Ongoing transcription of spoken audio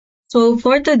So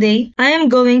for today, I am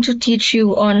going to teach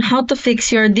you on how to fix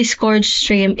your Discord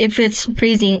stream if it's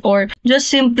freezing or just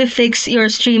simply fix your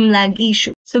stream lag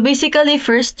issue. So basically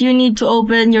first you need to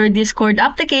open your Discord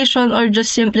application or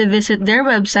just simply visit their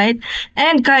website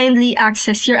and kindly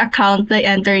access your account by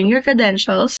entering your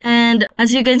credentials. And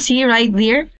as you can see right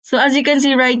there,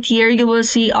 you will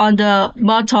see on the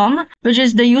bottom, which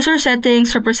is the user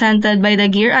settings represented by the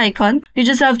gear icon. You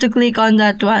just have to click on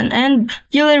that one and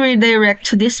you will redirect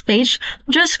to this page.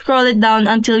 Just scroll it down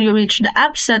until you reach the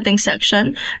app settings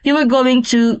section. You are going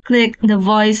to click the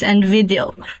voice and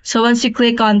video. So once you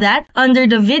click on that, under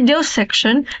the video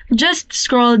section, just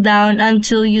scroll down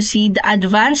until you see the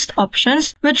advanced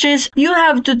options, which is you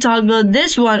have to toggle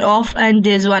this one off and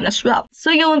this one as well. So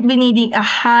you won't be needing a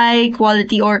high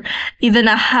quality or even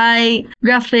a high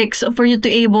graphics for you to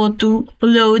able to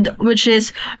load, which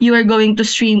is you are going to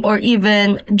stream or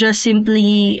even just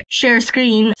simply share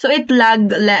screen so it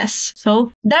lagged less.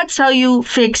 So that's how you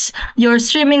fix your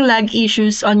streaming lag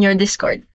issues on your Discord.